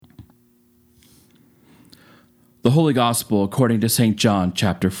The Holy Gospel according to St. John,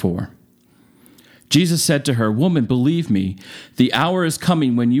 chapter 4. Jesus said to her, "Woman, believe me, the hour is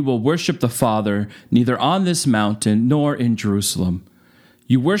coming when you will worship the Father neither on this mountain nor in Jerusalem.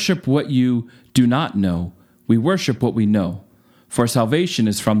 You worship what you do not know. We worship what we know, for salvation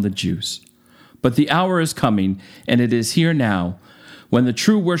is from the Jews. But the hour is coming, and it is here now, when the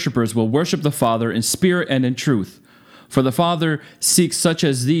true worshipers will worship the Father in spirit and in truth. For the Father seeks such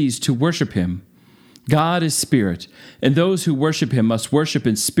as these to worship him. God is spirit, and those who worship him must worship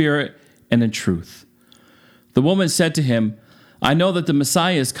in spirit and in truth." The woman said to him, "I know that the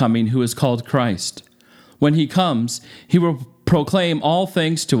Messiah is coming, who is called Christ. When he comes, he will proclaim all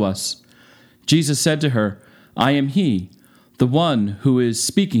things to us." Jesus said to her, "I am he, the one who is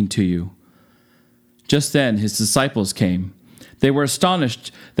speaking to you." Just then his disciples came. They were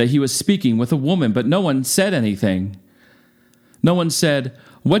astonished that he was speaking with a woman, but no one said anything. No one said,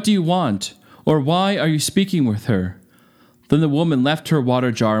 "What do you want?" or "Why are you speaking with her?" Then the woman left her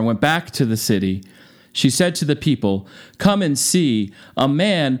water jar and went back to the city. She said to the people, "Come and see a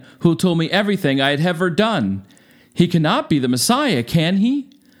man who told me everything I had ever done. He cannot be the Messiah, can he?"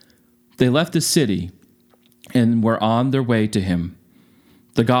 They left the city and were on their way to him.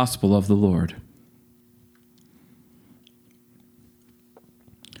 The Gospel of the Lord.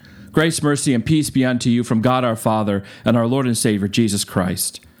 Grace, mercy, and peace be unto you from God our Father and our Lord and Savior, Jesus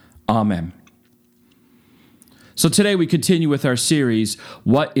Christ. Amen. So today we continue with our series,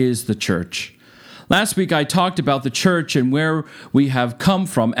 What is the Church? Last week I talked about the church and where we have come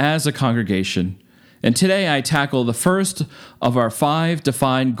from as a congregation. And today I tackle the first of our 5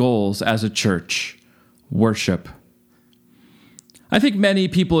 defined goals as a church, worship. I think many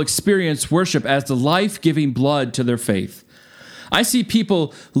people experience worship as the life-giving blood to their faith. I see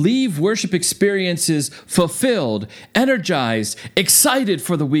people leave worship experiences fulfilled, energized, excited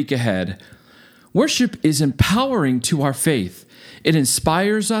for the week ahead. Worship is empowering to our faith. It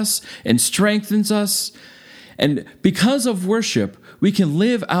inspires us and strengthens us. And because of worship, we can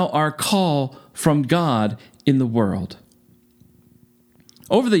live out our call from God in the world.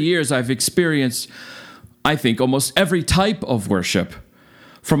 Over the years, I've experienced, I think, almost every type of worship.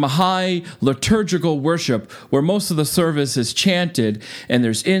 From a high liturgical worship where most of the service is chanted and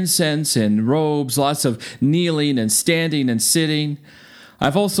there's incense and robes, lots of kneeling and standing and sitting.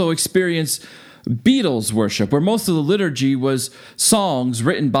 I've also experienced Beatles worship, where most of the liturgy was songs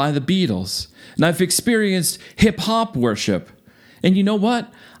written by the Beatles. And I've experienced hip-hop worship. And you know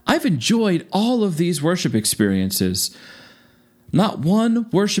what? I've enjoyed all of these worship experiences. Not one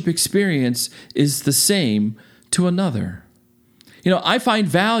worship experience is the same to another. I find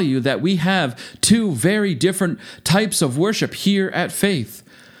value that we have 2 very different types of worship here at Faith.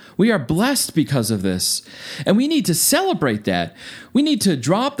 We are blessed because of this, and we need to celebrate that. We need to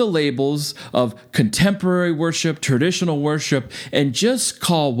drop the labels of contemporary worship, traditional worship, and just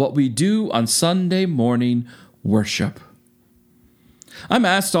call what we do on Sunday morning worship. I'm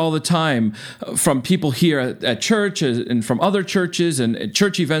asked all the time from people here at church and from other churches and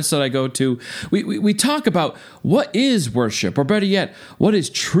church events that I go to, we talk about what is worship, or better yet, what is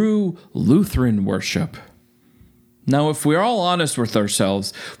true Lutheran worship? Now, if we're all honest with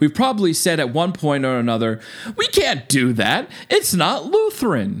ourselves, we've probably said at one point or another, we can't do that. It's not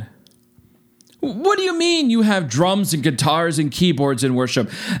Lutheran. What do you mean you have drums and guitars and keyboards in worship?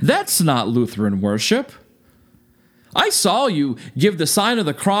 That's not Lutheran worship. I saw you give the sign of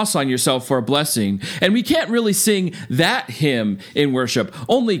the cross on yourself for a blessing, and we can't really sing that hymn in worship.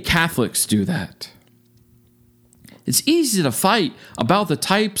 Only Catholics do that. It's easy to fight about the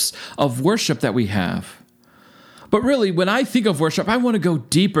types of worship that we have. But really, when I think of worship, I want to go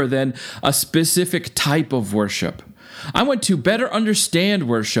deeper than a specific type of worship. I want to better understand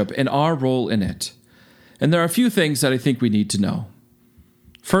worship and our role in it. And there are a few things that I think we need to know.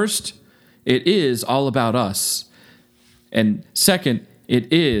 First, it is all about us. And second, it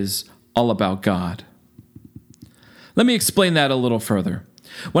is all about God. Let me explain that a little further.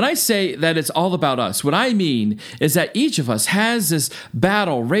 When I say that it's all about us, what I mean is that each of us has this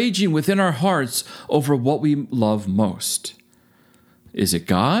battle raging within our hearts over what we love most. Is it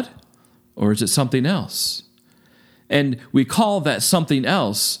God, or is it something else? And we call that something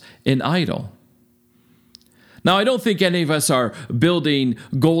else an idol. Now, I don't think any of us are building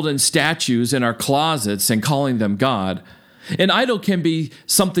golden statues in our closets and calling them God. An idol can be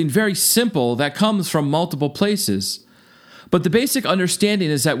something very simple that comes from multiple places. But the basic understanding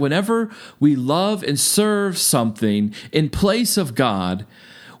is that whenever we love and serve something in place of God,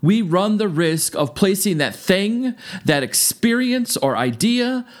 we run the risk of placing that thing, that experience or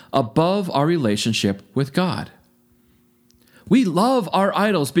idea above our relationship with God. We love our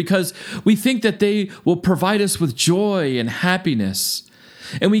idols because we think that they will provide us with joy and happiness.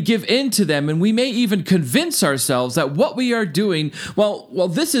 And we give in to them, and we may even convince ourselves that what we are doing, well,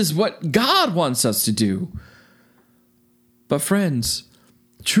 this is what God wants us to do. But friends,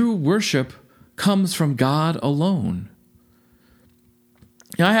 true worship comes from God alone.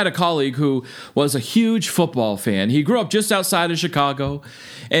 I had a colleague who was a huge football fan. He grew up just outside of Chicago,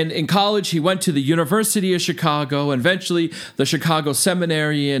 and in college he went to the University of Chicago and eventually the Chicago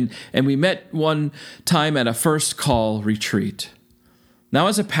Seminary, and we met one time at a first call retreat. Now,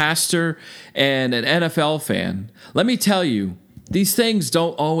 as a pastor and an NFL fan, let me tell you, these things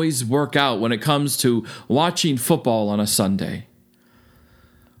don't always work out when it comes to watching football on a Sunday.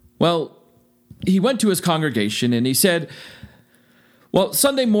 Well, he went to his congregation and he said, well,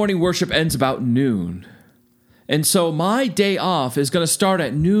 Sunday morning worship ends about noon. And so my day off is going to start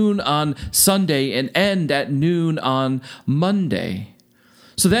at noon on Sunday and end at noon on Monday.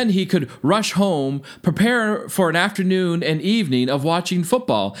 So then he could rush home, prepare for an afternoon and evening of watching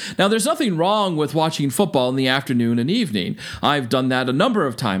football. Now, there's nothing wrong with watching football in the afternoon and evening. I've done that a number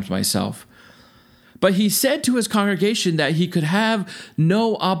of times myself. But he said to his congregation that he could have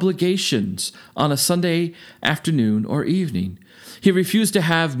no obligations on a Sunday afternoon or evening. He refused to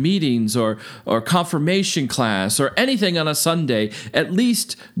have meetings or confirmation class or anything on a Sunday, at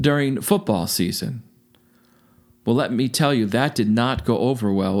least during football season. Well, let me tell you, that did not go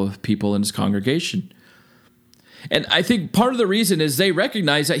over well with people in his congregation. And I think part of the reason is they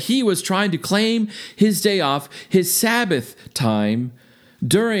recognized that he was trying to claim his day off, his Sabbath time,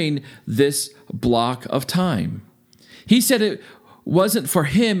 during this block of time. He said it wasn't for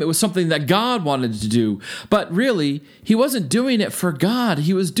him, it was something that God wanted to do. But really, he wasn't doing it for God,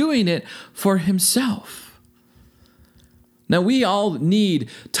 he was doing it for himself. Now, we all need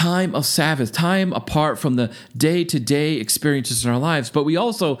time of Sabbath, time apart from the day-to-day experiences in our lives, but we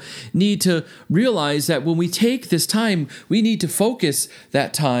also need to realize that when we take this time, we need to focus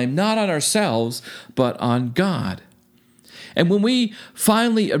that time not on ourselves, but on God. And when we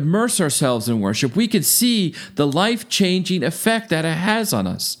finally immerse ourselves in worship, we can see the life-changing effect that it has on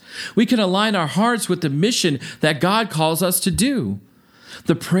us. We can align our hearts with the mission that God calls us to do.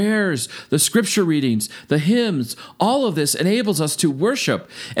 The prayers, the scripture readings, the hymns, all of this enables us to worship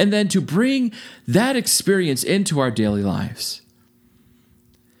and then to bring that experience into our daily lives.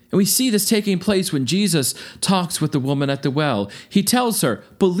 And we see this taking place when Jesus talks with the woman at the well. He tells her,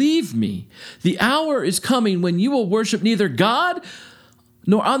 "Believe me, the hour is coming when you will worship neither God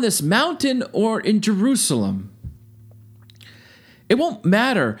nor on this mountain or in Jerusalem." It won't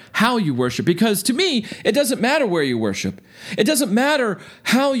matter how you worship, because to me, it doesn't matter where you worship. It doesn't matter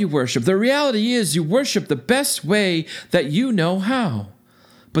how you worship. The reality is you worship the best way that you know how.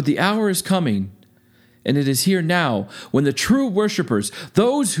 But the hour is coming, and it is here now, when the true worshipers,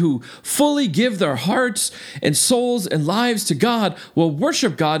 those who fully give their hearts and souls and lives to God, will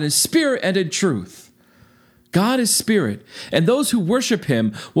worship God in spirit and in truth. God is spirit, and those who worship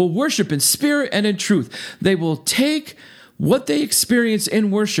him will worship in spirit and in truth. They will take what they experience in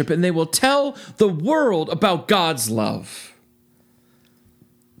worship, and they will tell the world about God's love.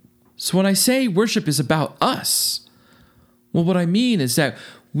 So when I say worship is about us, well, what I mean is that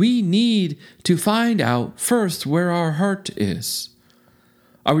we need to find out first where our heart is.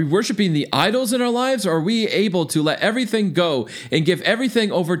 Are we worshiping the idols in our lives, or are we able to let everything go and give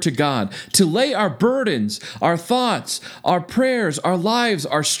everything over to God, to lay our burdens, our thoughts, our prayers, our lives,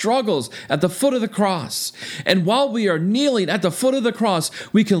 our struggles at the foot of the cross? And while we are kneeling at the foot of the cross,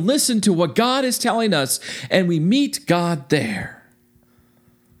 we can listen to what God is telling us, and we meet God there.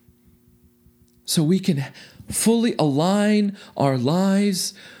 So we can fully align our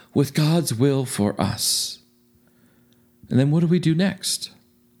lives with God's will for us. And then what do we do next?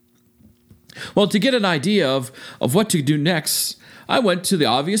 Well, to get an idea of what to do next, I went to the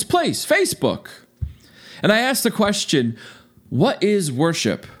obvious place, Facebook. And I asked the question, what is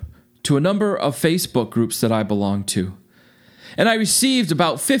worship, to a number of Facebook groups that I belong to. And I received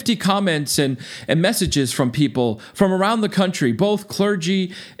about 50 comments and messages from people from around the country, both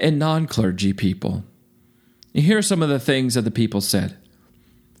clergy and non-clergy people. And here are some of the things that the people said.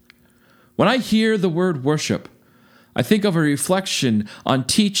 When I hear the word worship, I think of a reflection on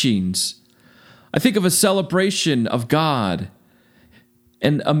teachings. I think of a celebration of God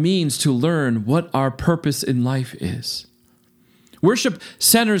and a means to learn what our purpose in life is. Worship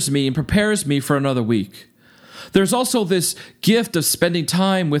centers me and prepares me for another week. There's also this gift of spending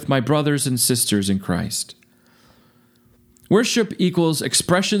time with my brothers and sisters in Christ. Worship equals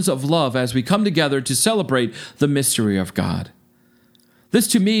expressions of love as we come together to celebrate the mystery of God. This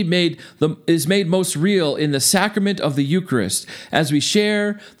to me is made most real in the sacrament of the Eucharist, as we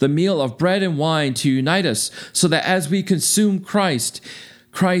share the meal of bread and wine to unite us, so that as we consume Christ,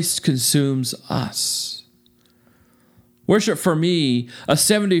 Christ consumes us. Worship for me, a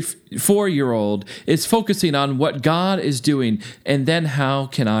 74-year-old, is focusing on what God is doing, and then how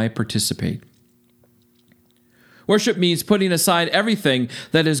can I participate? Worship means putting aside everything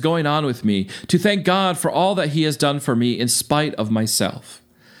that is going on with me to thank God for all that He has done for me in spite of myself.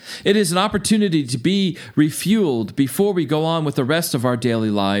 It is an opportunity to be refueled before we go on with the rest of our daily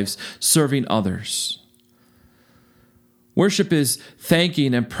lives, serving others. Worship is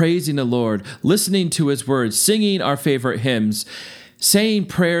thanking and praising the Lord, listening to His words, singing our favorite hymns, saying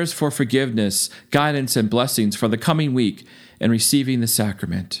prayers for forgiveness, guidance, and blessings for the coming week, and receiving the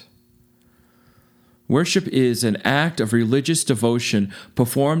sacrament. Worship is an act of religious devotion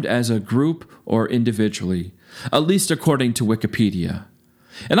performed as a group or individually, at least according to Wikipedia.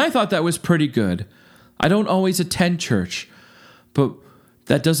 And I thought that was pretty good. I don't always attend church, but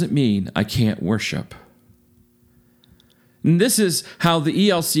that doesn't mean I can't worship. And this is how the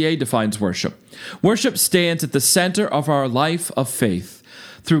ELCA defines worship. Worship stands at the center of our life of faith.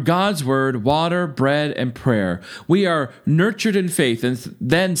 Through God's word, water, bread, and prayer, we are nurtured in faith and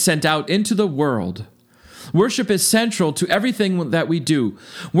then sent out into the world. Worship is central to everything that we do.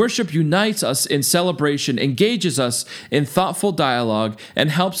 Worship unites us in celebration, engages us in thoughtful dialogue, and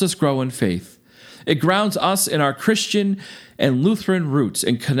helps us grow in faith. It grounds us in our Christian and Lutheran roots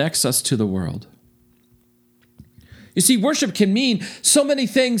and connects us to the world. You see, worship can mean so many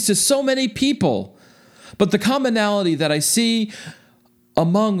things to so many people, but the commonality that I see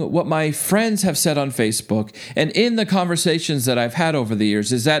among what my friends have said on Facebook and in the conversations that I've had over the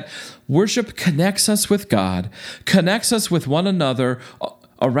years is that worship connects us with God, connects us with one another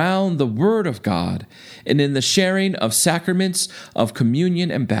around the Word of God, and in the sharing of sacraments of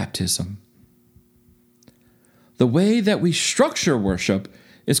communion and baptism. The way that we structure worship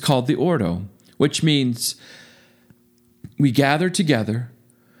is called the Ordo, which means we gather together,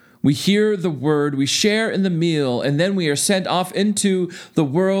 we hear the word, we share in the meal, and then we are sent off into the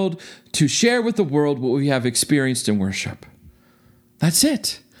world to share with the world what we have experienced in worship. That's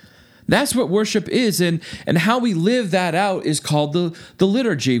it. That's what worship is, and how we live that out is called the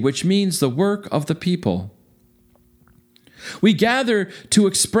liturgy, which means the work of the people. We gather to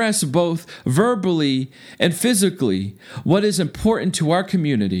express both verbally and physically what is important to our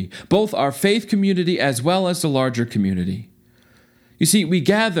community, both our faith community as well as the larger community. You see, we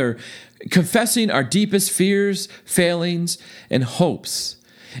gather confessing our deepest fears, failings, and hopes.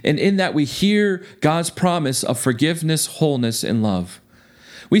 And in that we hear God's promise of forgiveness, wholeness, and love.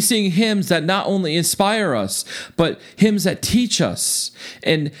 We sing hymns that not only inspire us, but hymns that teach us,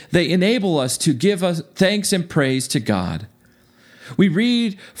 and they enable us to give us thanks and praise to God. We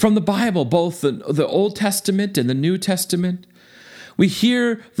read from the Bible, both the Old Testament and the New Testament. We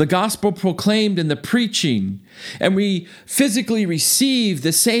hear the gospel proclaimed in the preaching, and we physically receive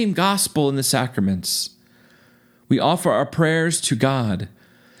the same gospel in the sacraments. We offer our prayers to God,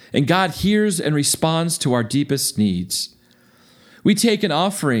 and God hears and responds to our deepest needs. We take an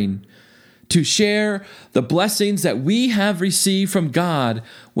offering to share the blessings that we have received from God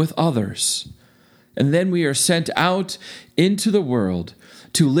with others. And then we are sent out into the world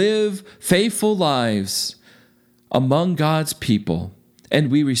to live faithful lives among God's people,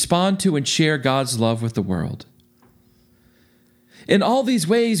 and we respond to and share God's love with the world. In all these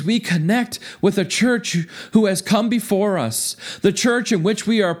ways, we connect with a church who has come before us, the church in which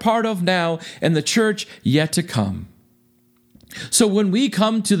we are a part of now, and the church yet to come. So when we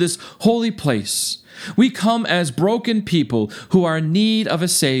come to this holy place, we come as broken people who are in need of a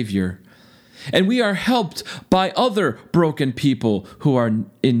Savior, and we are helped by other broken people who are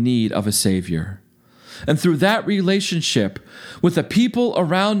in need of a Savior. And through that relationship with the people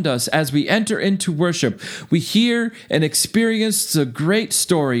around us as we enter into worship, we hear and experience the great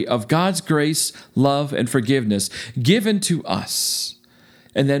story of God's grace, love, and forgiveness given to us.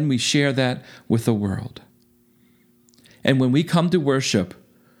 And then we share that with the world. And when we come to worship,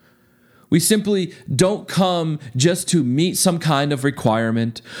 we simply don't come just to meet some kind of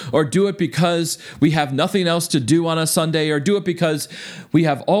requirement, or do it because we have nothing else to do on a Sunday, or do it because we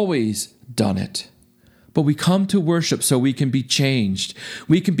have always done it. But we come to worship so we can be changed.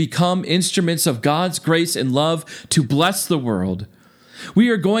 We can become instruments of God's grace and love to bless the world. We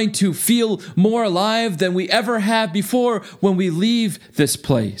are going to feel more alive than we ever have before when we leave this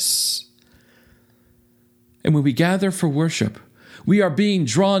place. And when we gather for worship, we are being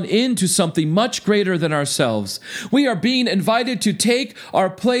drawn into something much greater than ourselves. We are being invited to take our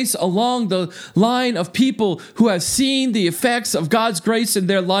place along the line of people who have seen the effects of God's grace in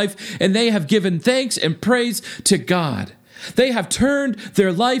their life, and they have given thanks and praise to God. They have turned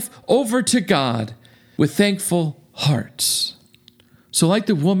their life over to God with thankful hearts. So like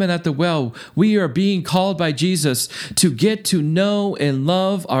the woman at the well, we are being called by Jesus to get to know and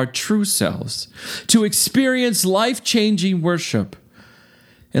love our true selves, to experience life-changing worship.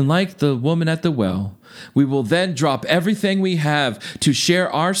 And like the woman at the well, we will then drop everything we have to share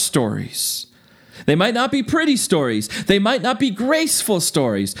our stories. They might not be pretty stories, they might not be graceful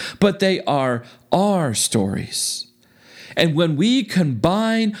stories, but they are our stories. And when we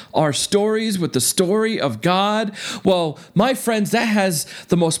combine our stories with the story of God, well, my friends, that has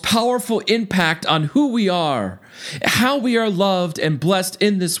the most powerful impact on who we are, how we are loved and blessed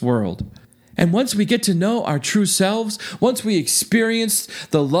in this world. And once we get to know our true selves, once we experience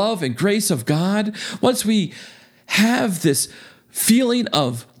the love and grace of God, once we have this feeling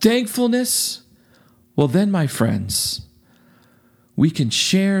of thankfulness, well then, my friends, we can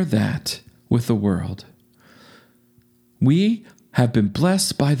share that with the world. We have been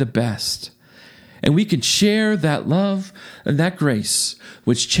blessed by the best, and we can share that love and that grace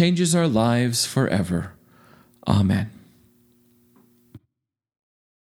which changes our lives forever. Amen.